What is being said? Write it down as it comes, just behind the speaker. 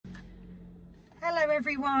Hello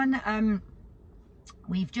everyone.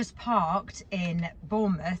 We've just parked in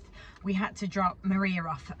Bournemouth. We had to drop Maria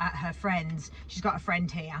off at her friend's. She's got a friend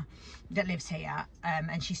here that lives here,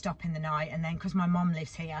 and she's stopping the night, and then because my mum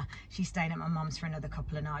lives here, she's staying at my mum's for another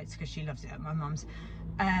couple of nights because she loves it at my mum's.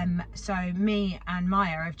 So me and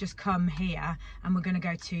Maya have just come here and we're going to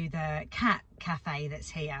go to the cat cafe that's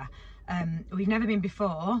here. We've never been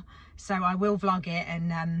before, so I will vlog it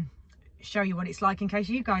and show you what it's like in case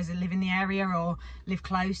you guys live in the area or live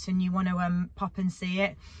close and you want to pop and see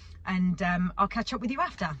it, and I'll catch up with you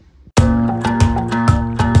after.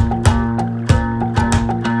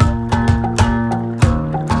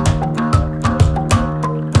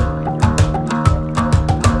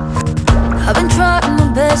 I've been trying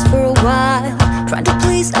my best for a while, trying to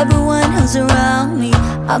please everyone who's around me.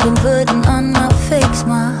 I've been putting on my fake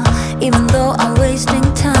smile, even though I'm wasting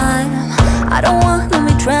time. I don't want to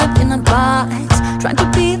be trapped in a box, trying to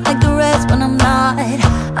be like the rest but I'm not.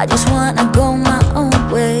 I just wanna go my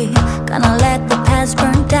own way, gonna let the past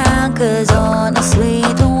burn down. Cause honestly,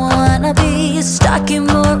 don't wanna be stuck in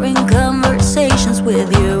boring conversations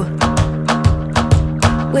with you.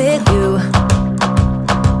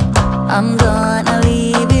 I'm gonna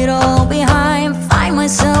leave it all behind, find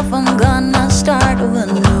myself, I'm gonna start over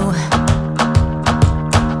new.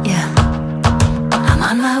 Yeah, I'm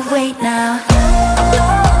on my way now.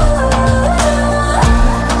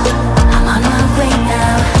 I'm on my way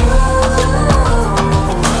now.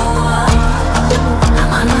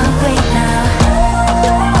 I'm on my way now.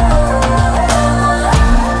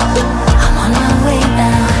 I'm on my way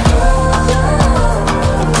now.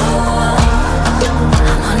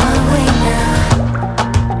 I'm on my way now.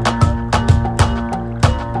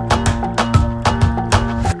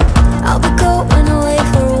 I'll be going away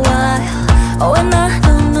for a while. Oh, and I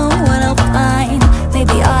don't know what I'll find.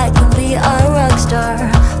 Maybe I can be a rock star,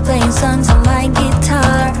 playing songs on my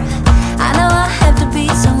guitar. I know I have to be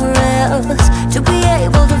somewhere else to be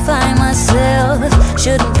able to find myself.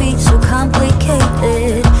 Shouldn't be so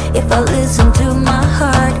complicated. If I listen to my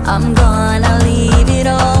heart, I'm gonna leave it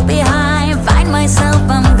all behind, find myself,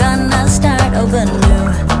 I'm gonna start over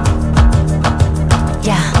new.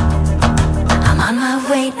 Yeah, I'm on my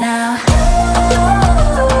way now.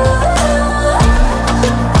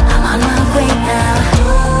 I'm on my way now.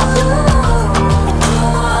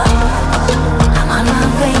 I'm on my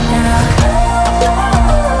way now.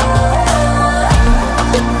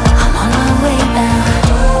 I'm on my way now.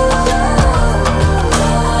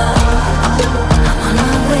 I'm on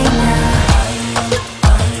my way now.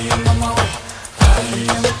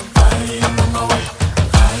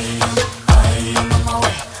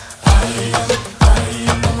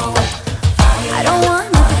 I don't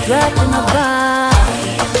wanna be trapped in a box,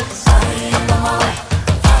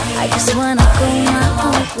 I just wanna go my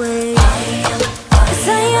own way. 'Cause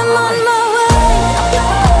I am on my way.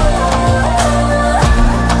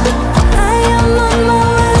 I am on my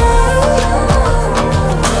way.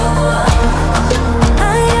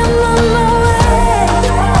 I am on my way.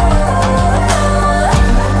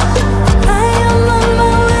 I am on my way. I am on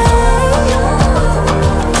my way.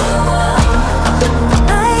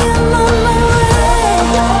 I am on my way. I am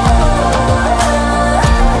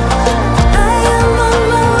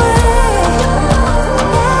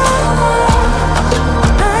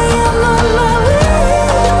on my way.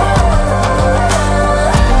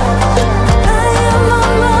 I am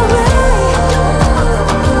on my way.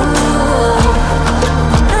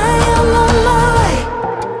 I am on my way.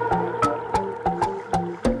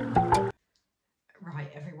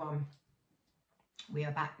 Right everyone, we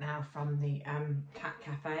are back now from the cat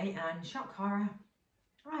cafe, and shock horror,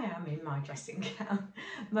 I am in my dressing gown.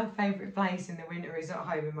 My favourite place in the winter is at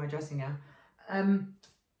home in my dressing gown.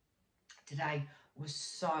 Today was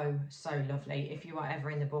so lovely. If you are ever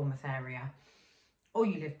in the Bournemouth area or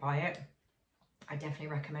you live by it, I definitely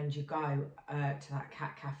recommend you go to that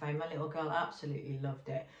cat cafe. My little girl absolutely loved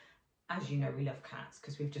it. As you know, we love cats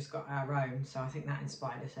because we've just got our own, so I think that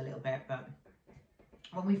inspired us a little bit. But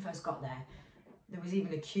when we first got there, there was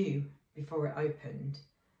even a queue before it opened.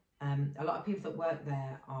 A lot of people that work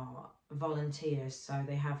there are volunteers, so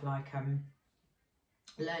they have like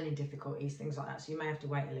learning difficulties, things like that, so you may have to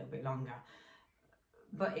wait a little bit longer.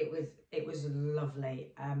 But it was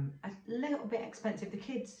lovely. A little bit expensive. The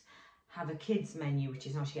kids have a kids menu, which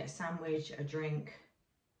is nice. You get a sandwich, a drink,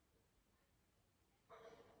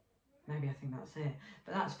 maybe, I think that's it,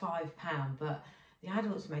 but that's £5. But the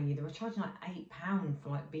adults menu, they were charging like £8 for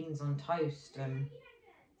like beans on toast and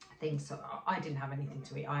things. So I didn't have anything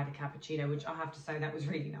to eat. I had a cappuccino, which I have to say that was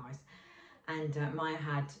really nice. And Maya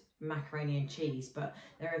had macaroni and cheese, but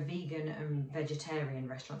they're a vegan and vegetarian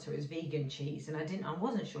restaurant, so it was vegan cheese, and I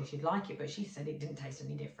wasn't sure she'd like it, but she said it didn't taste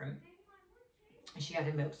any different. And she had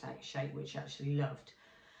a milkshake, which she actually loved.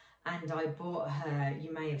 And I bought her,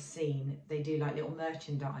 you may have seen, they do like little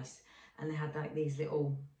merchandise, and they had like these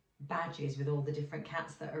little badges with all the different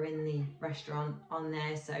cats that are in the restaurant on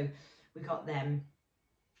there, so we got them.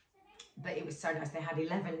 But it was so nice. They had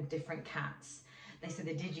 11 different cats. They said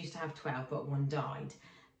they did used to have 12, but one died.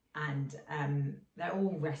 And they're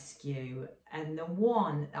all rescue. And the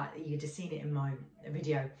one, you'd have seen it in my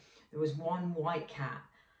video, there was one white cat,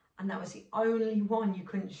 and that was the only one you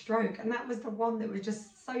couldn't stroke. And that was the one that was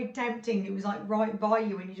just so tempting. It was like right by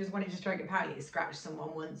you and you just wanted to stroke it. Apparently it scratched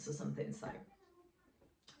someone once or something, so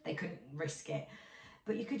they couldn't risk it.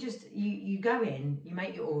 But you could just, you go in, you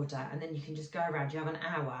make your order, and then you can just go around. You have an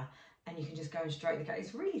hour and you can just go and stroke the cat.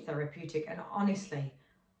 It's really therapeutic, and honestly,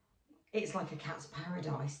 it's like a cat's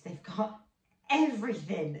paradise. They've got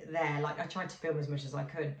everything there. Like, I tried to film as much as I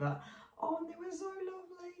could, but oh, they were so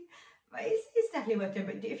lovely. But it's definitely worth doing.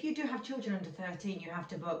 But if you do have children under 13, you have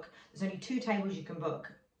to book. There's only 2 tables you can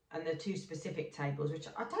book, and they're 2 specific tables, which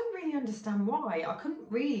I don't really understand why. I couldn't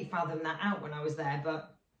really fathom that out when I was there,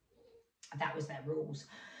 but that was their rules.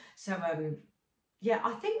 So yeah,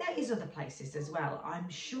 I think there is other places as well. I'm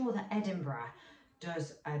sure that Edinburgh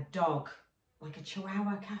does a dog, like a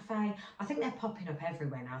Chihuahua cafe. I think they're popping up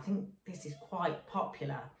everywhere now. I think this is quite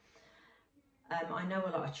popular. I know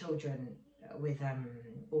a lot of children with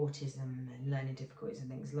autism and learning difficulties and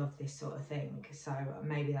things love this sort of thing. So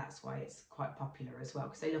maybe that's why it's quite popular as well,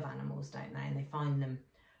 because they love animals, don't they? And they find them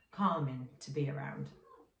calming to be around.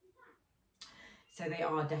 So they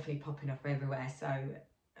are definitely popping up everywhere. So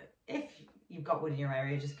if you've got one in your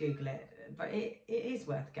area, just Google it. But it is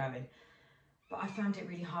worth going. But I found it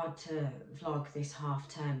really hard to vlog this half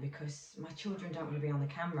term because my children don't want to be on the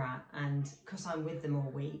camera, and because I'm with them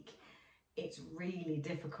all week, it's really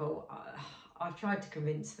difficult. I've tried to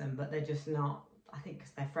convince them, but they're just not. I think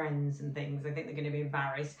because they're friends and things, I think they're going to be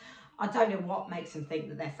embarrassed. I don't know what makes them think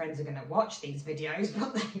that their friends are going to watch these videos,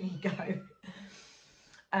 but there you go.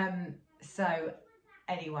 So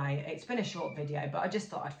anyway, it's been a short video, but I just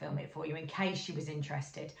thought I'd film it for you in case you was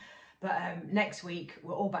interested. But next week,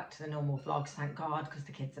 we're all back to the normal vlogs, thank God, because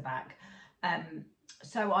the kids are back.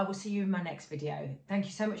 So I will see you in my next video. Thank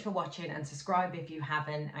you so much for watching, and subscribe if you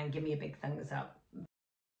haven't, and give me a big thumbs up.